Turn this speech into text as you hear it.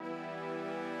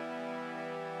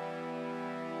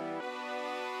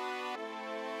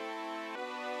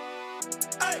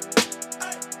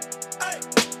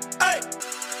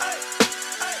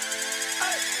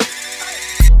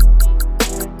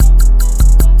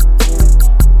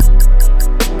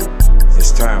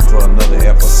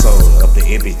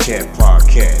Chet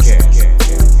podcast.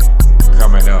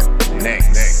 Coming up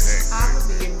next. I'm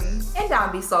Ibiyemi And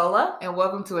I'm Bisola. and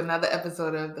welcome to another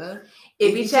episode of the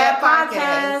Chet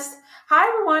podcast. Hi,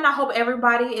 everyone. I hope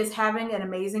everybody is having an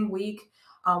amazing week.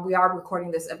 We are recording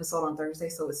this episode on Thursday,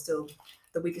 so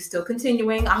the week is still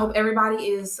continuing. I hope everybody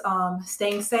is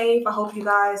staying safe. I hope you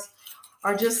guys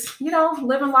are just,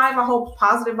 living life. I hope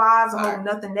positive vibes. I hope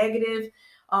nothing negative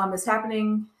is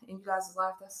happening in you guys'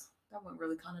 life. That went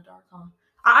really kind of dark, huh?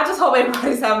 I just hope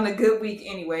everybody's having a good week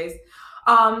anyways.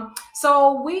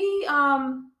 So we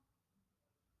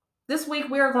this week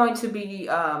we are going to be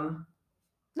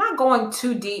not going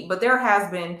too deep, but there has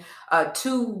been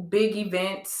two big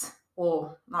events.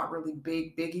 Well, not really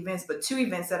big events, but two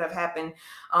events that have happened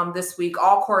this week,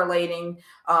 all correlating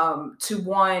to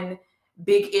one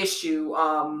big issue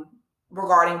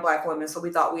regarding Black women. So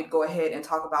we thought we'd go ahead and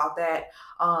talk about that.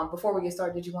 Before we get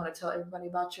started, did you want to tell everybody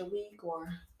about your week, or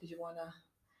did you want to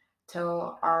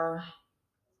tell our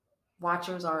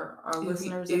watchers, our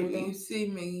listeners, anything? You see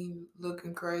me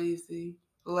looking crazy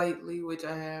lately, which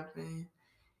I have been,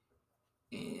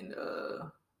 and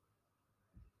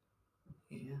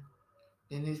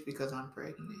and it's because I'm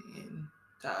pregnant and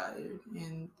tired,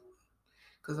 and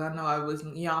because I know I was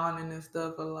yawning and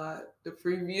stuff a lot the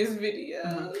previous video.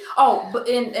 Mm-hmm. Oh, but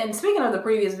and speaking of the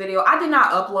previous video, I did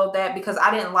not upload that because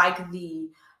I didn't like the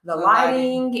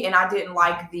lighting and I didn't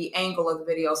like the angle of the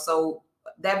video. So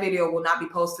that video will not be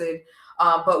posted.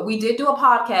 But we did do a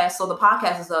podcast, so the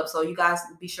podcast is up. So you guys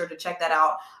be sure to check that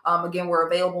out. Again, we're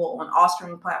available on all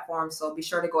streaming platforms. So be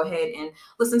sure to go ahead and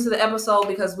listen to the episode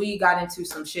because we got into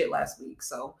some shit last week.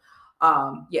 So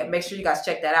make sure you guys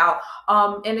check that out.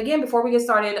 And again, before we get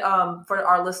started, for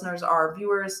our listeners, our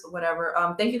viewers, whatever,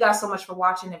 thank you guys so much for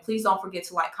watching. And please don't forget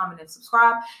to like, comment, and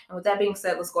subscribe. And with that being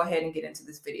said, let's go ahead and get into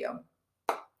this video.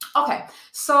 Okay,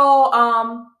 so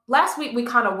last week we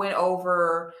kind of went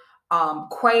over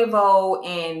Quavo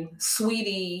and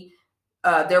Saweetie,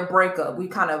 their breakup. We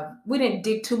didn't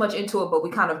dig too much into it, but we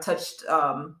kind of touched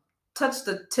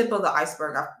the tip of the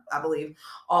iceberg, I believe,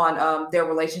 on their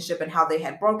relationship and how they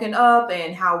had broken up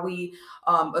and how we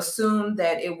assumed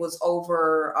that it was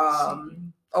over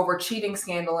cheating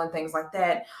scandal and things like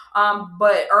that.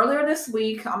 But earlier this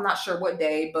week, I'm not sure what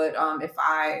day, but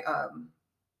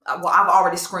I've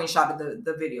already screenshotted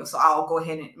the video, so I'll go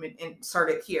ahead and insert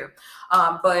it here.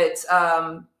 But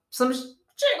some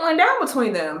shit went down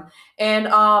between them. And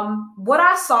what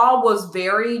I saw was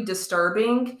very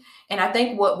disturbing. And I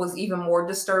think what was even more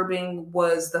disturbing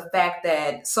was the fact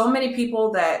that so many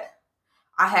people that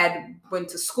I had went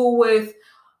to school with,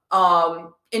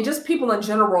 and just people in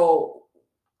general,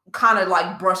 kind of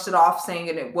like brushed it off, saying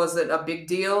it wasn't a big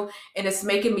deal. And it's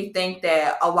making me think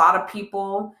that a lot of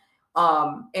people,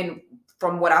 and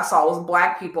from what I saw, it was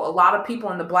Black people. A lot of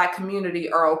people in the Black community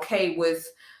are okay with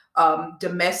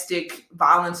domestic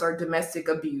violence or domestic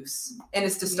abuse, and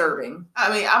it's disturbing. I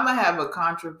mean, I'm gonna have a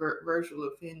controversial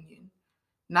opinion.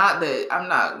 Not that I'm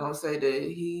not gonna say that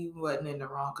he wasn't in the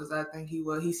wrong, because I think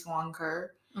he swung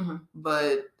her. Mm-hmm.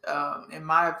 But in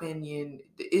my opinion,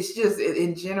 it's just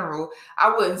in general,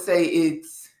 I wouldn't say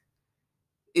it's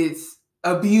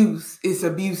abuse. It's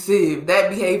abusive. That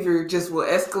behavior just will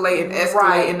escalate and escalate,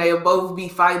 right. And they'll both be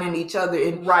fighting each other,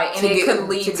 and it could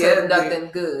lead to nothing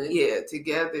good. Yeah,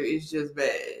 together it's just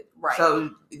bad. Right.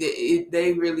 So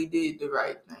they really did the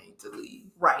right thing to leave.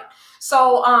 Right.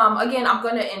 So again, I'm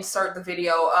going to insert the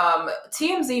video.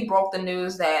 TMZ broke the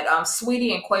news that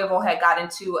Saweetie and Quavo had got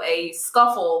into a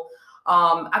scuffle.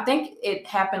 I think it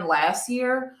happened last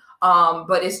year,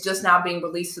 but it's just now being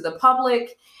released to the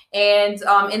public. And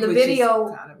in the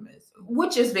video, kind of messy.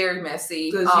 Which is very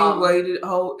messy. Because you waited,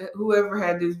 whoever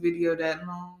had this video that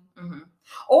long. Mm-hmm.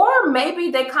 Or maybe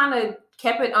they kind of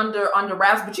kept it under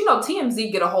wraps. But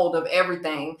TMZ get a hold of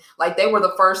everything. Like they were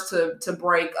the first to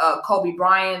break Kobe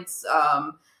Bryant's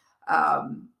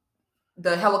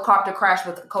the helicopter crash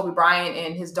with Kobe Bryant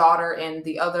and his daughter and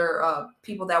the other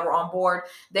people that were on board.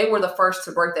 They were the first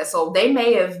to break that. So they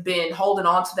may have been holding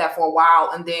on to that for a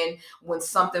while. And then when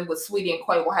something with Saweetie and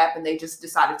Quavo happened, they just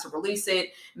decided to release it.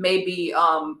 Maybe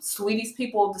Saweetie's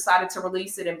people decided to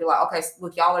release it and be like, okay,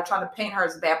 look, y'all are trying to paint her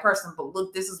as a bad person, but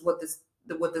look, this is what this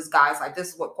guy's like.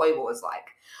 This is what Quavo is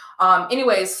like.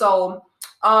 Anyways, so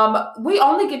we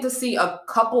only get to see a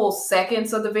couple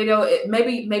seconds of the video,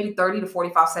 maybe 30 to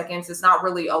 45 seconds. It's not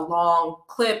really a long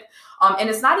clip. And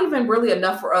it's not even really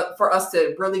enough for us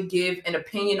to really give an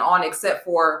opinion on, except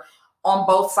for on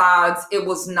both sides, it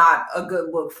was not a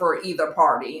good look for either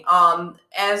party.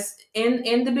 As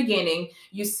in the beginning,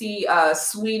 you see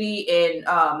Saweetie and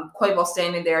Quavo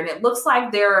standing there, and it looks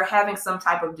like they're having some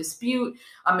type of dispute.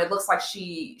 It looks like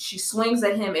she swings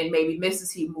at him and maybe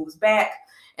misses. He moves back,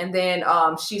 and then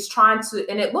she's trying to,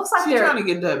 and it looks like she's they're trying to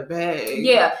get that bag.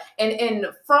 Yeah, and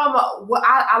from what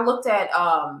I looked at,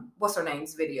 what's her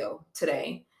name's video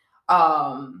today,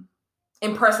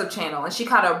 Impressive Channel, and she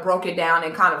kind of broke it down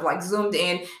and kind of like zoomed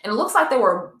in, and it looks like they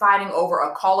were fighting over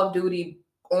a Call of Duty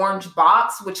orange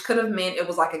box, which could have meant it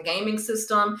was like a gaming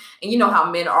system. And you know how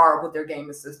men are with their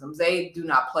gaming systems. They do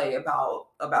not play about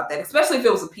that, especially if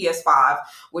it was a PS5,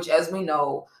 which, as we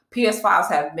know, PS5s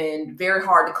have been very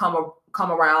hard to come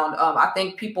around. I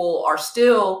think people are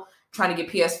still trying to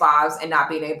get PS5s and not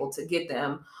being able to get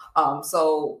them.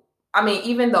 So I mean,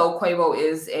 even though Quavo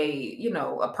is a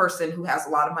person who has a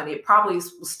lot of money, it probably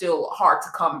was still hard to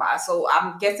come by. So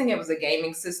I'm guessing it was a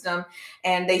gaming system,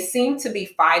 and they seem to be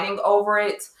fighting over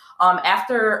it.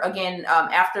 After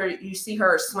you see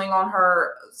her swing on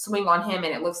him,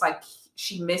 and it looks like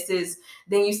she misses.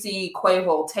 Then you see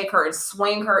Quavo take her and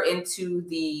swing her into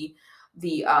the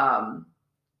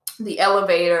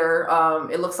elevator.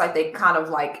 It looks like they kind of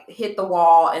like hit the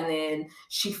wall, and then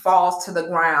she falls to the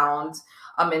ground.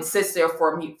 And sits there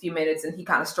for a few minutes, and he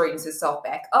kind of straightens himself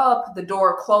back up. The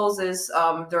door closes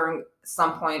during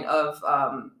some point of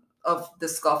the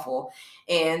scuffle,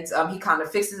 and he kind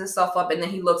of fixes himself up, and then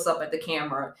he looks up at the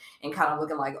camera and kind of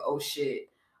looking like, oh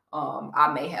shit,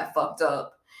 I may have fucked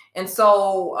up. And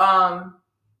so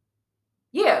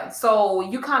so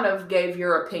you kind of gave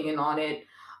your opinion on it.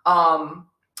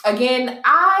 Again,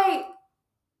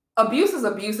 abuse is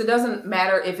abuse. It doesn't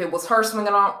matter if it was her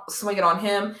swinging on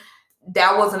him.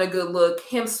 That wasn't a good look.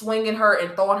 Him swinging her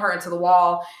and throwing her into the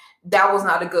wall, that was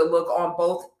not a good look on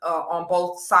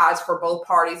both sides for both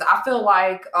parties. I feel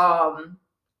like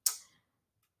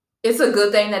it's a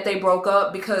good thing that they broke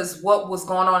up, because what was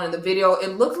going on in the video,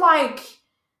 it looked like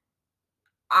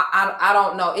I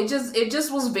don't know. It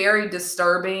just was very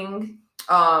disturbing,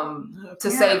 to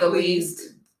say the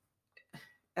least.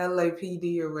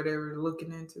 LAPD or whatever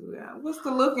looking into that. What's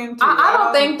to look into? I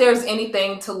don't think there's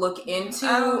anything to look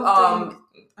into.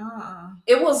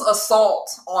 It was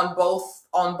assault on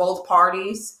both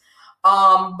parties.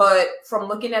 But from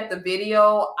looking at the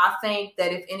video, I think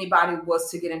that if anybody was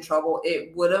to get in trouble,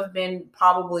 it would have been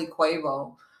probably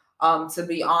Quavo. To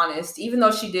be honest, even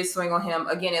though she did swing on him,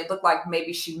 again, it looked like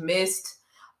maybe she missed.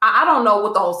 I don't know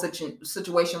what the whole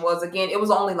situation was. Again, it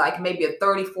was only like maybe a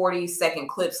 30-40 second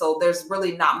clip. So there's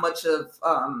really not much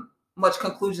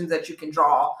conclusions that you can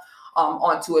draw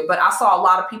onto it. But I saw a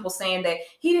lot of people saying that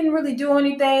he didn't really do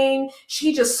anything.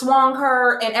 She just swung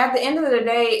her. And at the end of the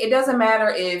day, it doesn't matter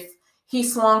if he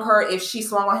swung her, if she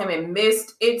swung on him and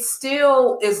missed. It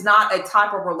still is not a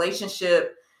type of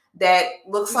relationship that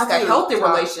looks like a healthy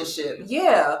relationship.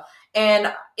 Yeah.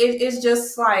 And it's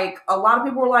just like a lot of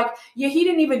people were like, yeah, he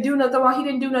didn't even do nothing wrong. He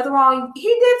didn't do nothing wrong. He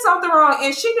did something wrong,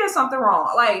 and she did something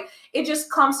wrong. Like, it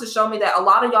just comes to show me that a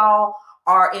lot of y'all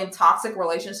are in toxic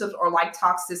relationships or like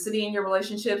toxicity in your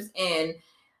relationships. And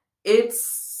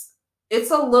it's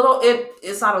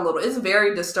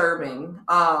very disturbing.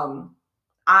 I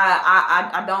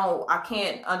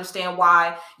can't understand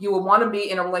why you would want to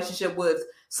be in a relationship with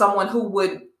someone who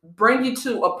would bring you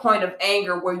to a point of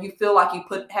anger where you feel like you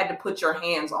had to put your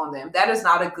hands on them. That is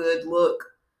not a good look.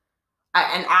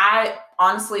 I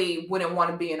honestly wouldn't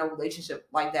want to be in a relationship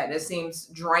like that. It seems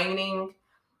draining.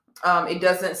 It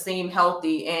doesn't seem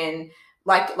healthy. And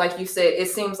like you said, it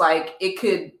seems like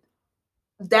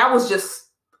that was just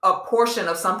a portion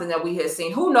of something that we had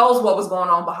seen. Who knows what was going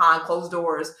on behind closed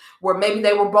doors, where maybe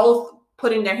they were both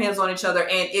putting their hands on each other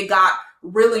and it got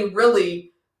really, really,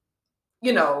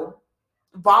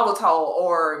 volatile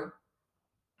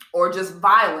or just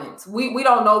violent. We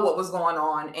don't know what was going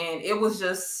on, and it was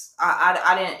just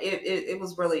it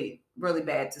was really, really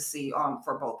bad to see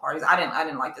for both parties. I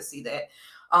didn't like to see that.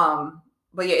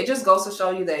 But yeah, it just goes to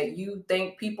show you that you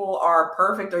think people are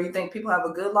perfect, or you think people have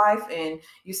a good life, and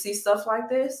you see stuff like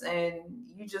this and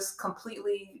you just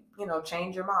completely,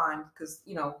 change your mind, because,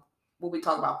 we'll be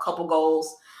talking about couple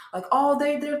goals, like, oh,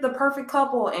 they're the perfect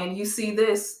couple. And you see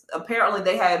this, apparently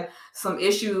they had some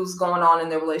issues going on in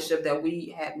their relationship that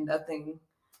we had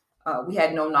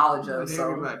no knowledge of. But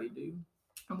everybody do.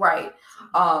 Right.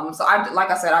 So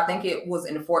like I said, I think it was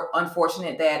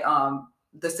unfortunate that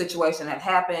the situation had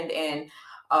happened, and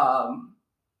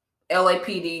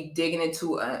LAPD digging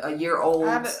into a year-old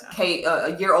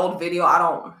video.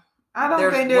 I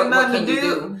don't think there's nothing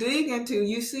to dig into.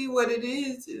 You see what it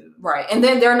is. Right. And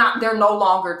then they're no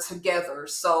longer together.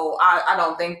 So I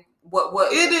don't think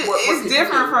It's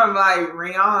different from like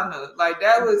Rihanna. Like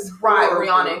that was right.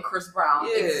 horrible. Rihanna and Chris Brown.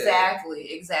 Yeah.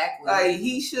 Exactly. Like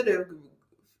he should have.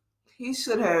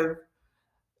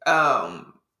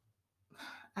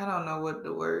 I don't know what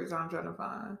the words I'm trying to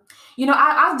find. You know,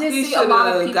 I did see a lot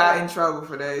of people got in trouble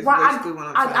for that. Right,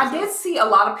 I did see a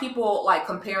lot of people like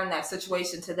comparing that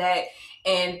situation to that,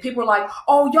 and people are like,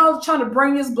 "Oh, y'all trying to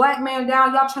bring this black man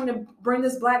down? Y'all trying to bring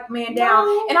this black man down?"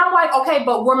 No. And I'm like, "Okay,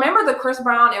 but remember the Chris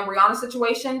Brown and Rihanna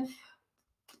situation?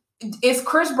 Is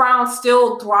Chris Brown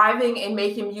still thriving and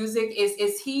making music?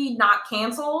 Is he not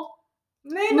canceled?"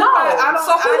 No.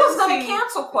 So who was going to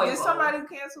cancel Quavo? Did somebody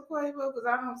cancel Quavo? Because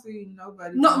I don't see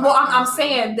nobody. No, well, I'm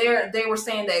saying they were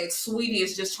saying that Saweetie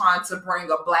is just trying to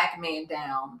bring a black man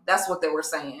down. That's what they were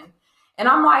saying. And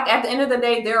I'm like, at the end of the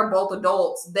day, they're both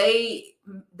adults. They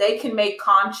can make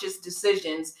conscious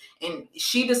decisions. And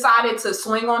she decided to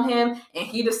swing on him, and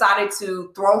he decided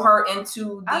to throw her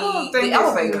into the elevator. I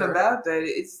don't think it's even about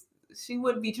that. She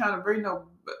wouldn't be trying to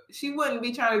she wouldn't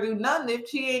be trying to do nothing if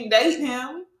she ain't dating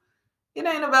him. It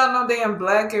ain't about no damn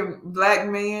black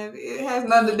man. It has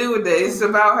nothing to do with that. It's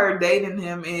about her dating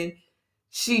him, and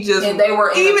she just, and they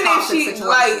were in even a if she situation.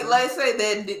 like, let's say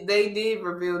that they did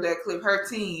reveal that clip. Her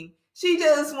team, she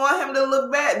just want him to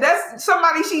look bad. That's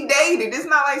somebody she dated. It's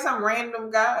not like some random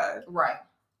guy. Right.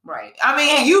 I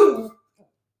mean,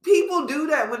 people do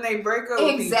that when they break up.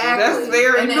 Exactly. With people. That's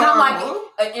very normal. I'm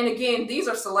like, and again, these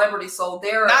are celebrities, so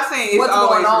they're not saying it's what's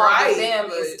always going on right, with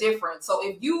them is different. So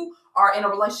if you are in a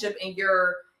relationship and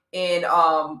you're in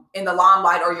the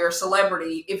limelight, or you're a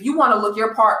celebrity, if you want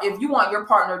your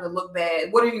partner to look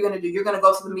bad, what are you going to do? You're going to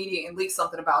go to the media and leak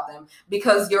something about them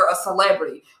because you're a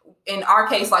celebrity. In our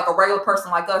case, like a regular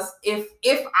person like us, if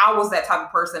I was that type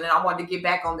of person and I wanted to get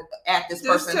back at this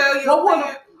just person, tell your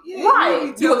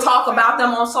you would talk about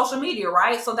them on social media,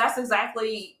 right? So that's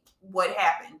exactly what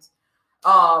happened.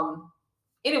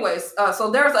 Anyways,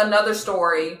 so there's another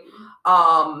story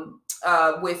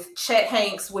with Chet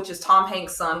Hanks, which is Tom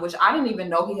Hanks' son, which I didn't even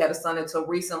know he had a son until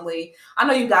recently. I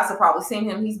know you guys have probably seen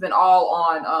him. He's been all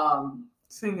on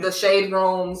the Shade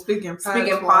Room, speaking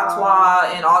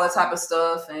patois and all that type of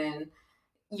stuff. And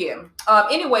yeah.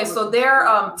 Anyway, so there,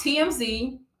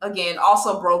 TMZ again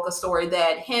also broke a story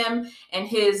that him and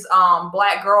his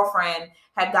black girlfriend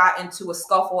had got into a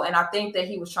scuffle, and I think that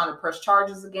he was trying to press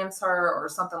charges against her or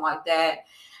something like that.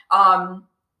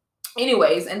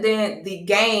 Anyways, and then The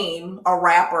Game, a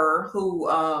rapper who,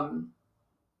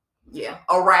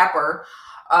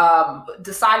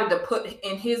 decided to put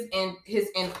in his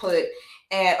input,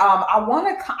 and I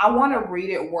want to read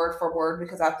it word for word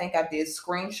because I think I did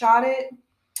screenshot it.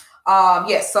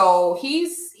 So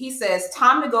he says,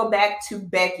 "Time to go back to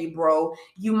Becky, bro.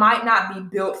 You might not be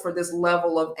built for this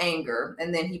level of anger."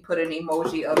 And then he put an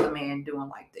emoji of the man doing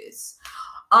like this.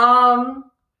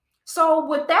 So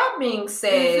with that being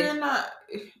said,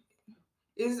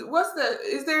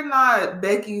 is there not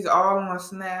Becky's all on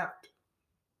Snap?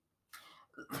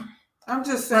 I'm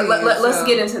just saying. Let's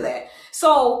get into that.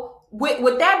 So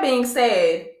with that being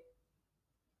said,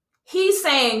 he's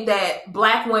saying that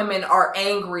black women are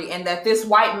angry and that this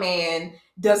white man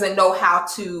doesn't know how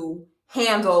to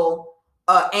handle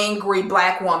an angry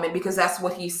black woman, because that's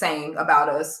what he's saying about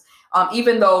us.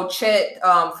 Even though Chet,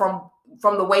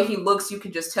 from the way he looks, you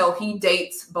can just tell he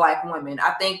dates black women.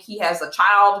 I think he has a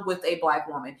child with a black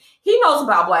woman. He knows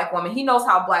about black women. He knows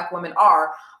how black women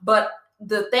are. But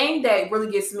the thing that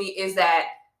really gets me is that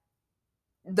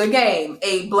The Game,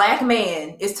 a black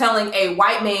man is telling a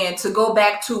white man to go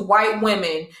back to white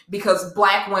women because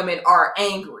black women are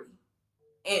angry.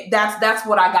 And that's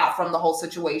what I got from the whole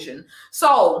situation.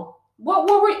 So what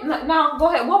were now?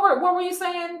 Go ahead. What were you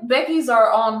saying? Becky's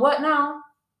are on what now?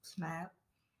 Snap.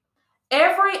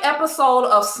 Every episode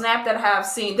of Snap that I have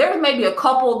seen, there may be a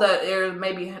couple that there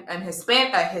may be a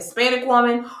Hispanic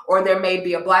woman, or there may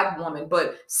be a black woman,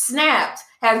 but Snapped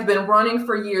has been running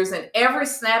for years, and every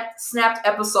Snapped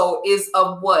episode is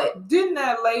of what? Didn't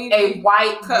that lady a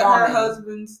white cut woman. Her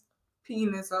husband's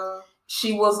penis off?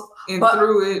 She was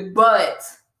through it, but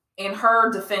in her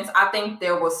defense, I think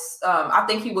there was, I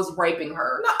think he was raping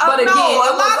her. No, but again,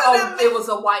 it was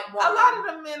a white woman. A lot of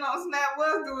the men on Snap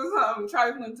was doing something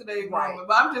trifling to their woman.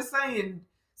 But I'm just saying,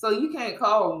 so you can't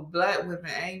call black women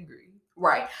angry.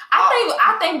 Right.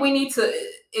 I think we need to,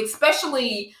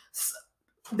 especially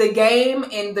The Game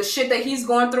and the shit that he's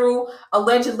going through,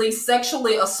 allegedly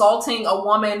sexually assaulting a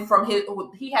woman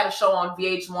he had a show on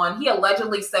VH1. He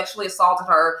allegedly sexually assaulted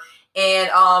her.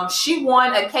 And she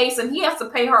won a case, and he has to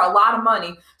pay her a lot of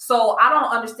money. So I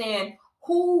don't understand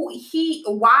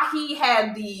why he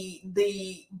had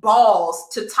the balls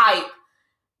to type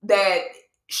that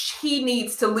he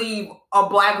needs to leave a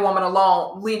black woman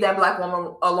alone, leave that black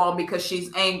woman alone because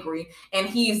she's angry, and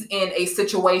he's in a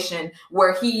situation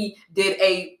where he did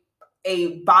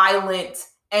a violent,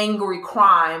 angry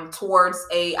crime towards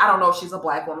I don't know if she's a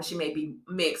black woman, she may be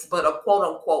mixed, but a quote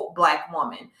unquote black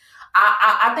woman.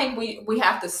 I think we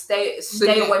have to stay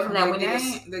away from that.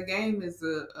 The game is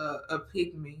a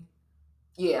pygmy.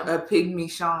 Yeah. A pygmy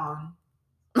Sean.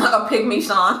 A pygmy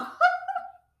Sean.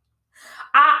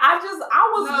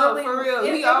 I was really for real.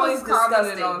 He always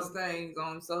commented on things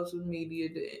on social media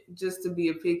just to be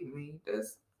a pygmy.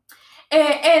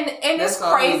 And it's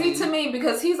crazy to me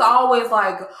because he's always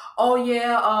like, oh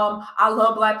yeah, I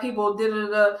love black people,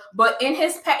 but in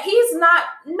his he is not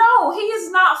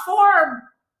for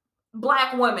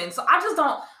black women. So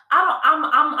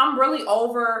I'm really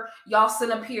over y'all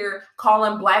sitting up here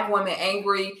calling black women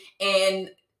angry, and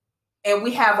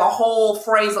we have a whole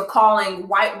phrase of calling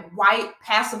white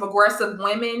passive aggressive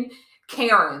women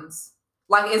Karens.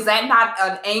 Like, is that not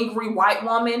an angry white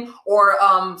woman? Or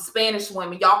Spanish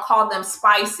women? Y'all call them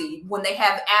spicy when they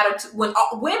have attitude. When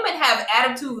women have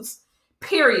attitudes,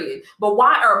 period. But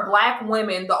why are black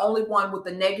women the only one with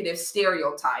the negative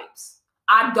stereotypes?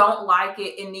 I don't like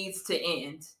it. It needs to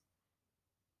end.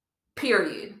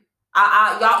 Period.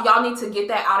 Y'all need to get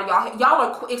that out of y'all.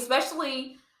 Y'all are,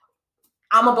 especially,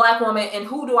 I'm a black woman, and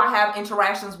who do I have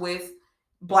interactions with?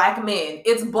 Black men.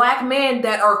 It's black men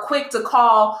that are quick to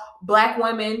call black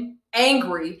women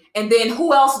angry, and then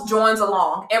who else joins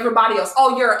along? Everybody else.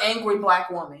 Oh, you're an angry black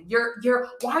woman.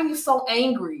 Why are you so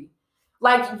angry?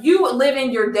 Like, you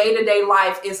living your day-to-day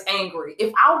life is angry.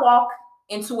 If I walk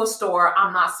into a store,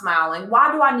 I'm not smiling.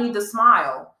 Why do I need to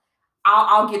smile?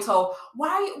 I'll get told,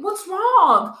 what's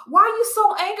wrong? Why are you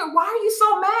so angry? Why are you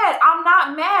so mad? I'm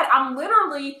not mad. I'm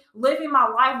literally living my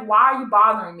life. Why are you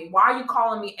bothering me? Why are you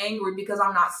calling me angry because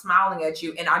I'm not smiling at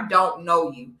you and I don't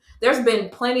know you? There's been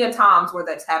plenty of times where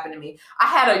that's happened to me. I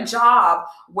had a job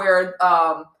where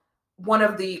one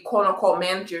of the quote unquote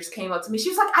managers came up to me. She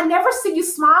was like, I never see you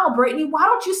smile, Brittany. Why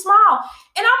don't you smile?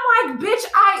 And I'm like, bitch,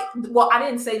 I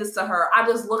didn't say this to her. I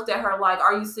just looked at her like,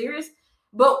 are you serious?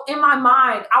 But in my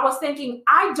mind, I was thinking,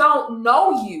 I don't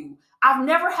know you. I've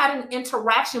never had an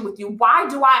interaction with you. Why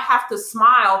do I have to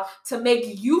smile to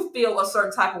make you feel a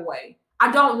certain type of way?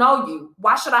 I don't know you.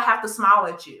 Why should I have to smile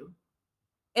at you?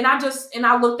 And I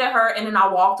looked at her and then I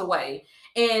walked away.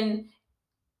 And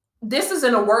this is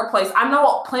in a workplace. I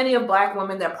know plenty of black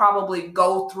women that probably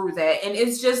go through that. And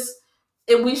it's just,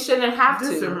 we shouldn't have to.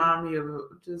 This reminds me of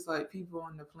just like people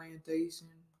on the plantation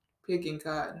picking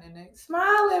cotton and they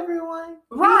smile, everyone.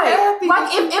 Right. Like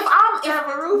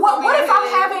what if I'm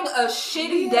having a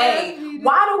shitty day?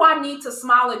 Why do I need to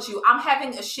smile at you? I'm having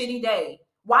a shitty day.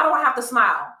 Why do I have to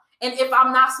smile? And if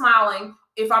I'm not smiling,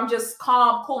 if I'm just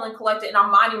calm, cool, and collected and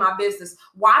I'm minding my business,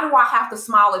 why do I have to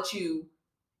smile at you?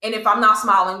 And if I'm not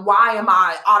smiling, why am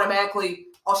I automatically,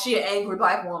 oh, she an angry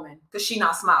black woman because she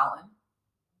not smiling?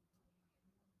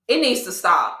 It needs to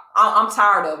stop. I'm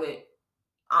tired of it.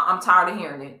 I'm tired of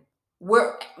hearing it.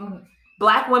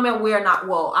 Black women, we're not,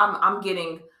 well, I'm not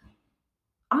going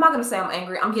to say I'm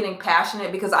angry. I'm getting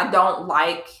passionate because I don't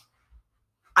like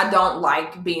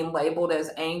being labeled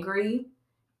as angry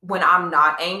when I'm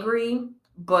not angry.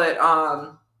 But,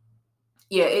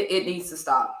 yeah, it needs to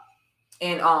stop.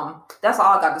 And that's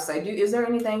all I got to say. Is there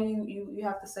anything you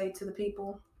have to say to the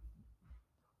people?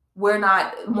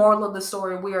 Moral of the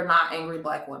story, we are not angry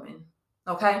black women.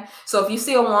 Okay? So if you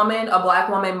see a black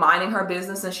woman minding her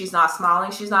business and she's not smiling,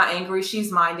 she's not angry,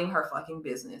 she's minding her fucking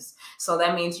business. So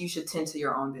that means you should tend to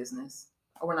your own business.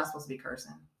 Or we're not supposed to be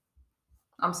cursing.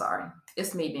 I'm sorry.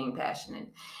 It's me being passionate.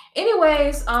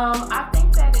 Anyways, I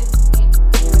think that is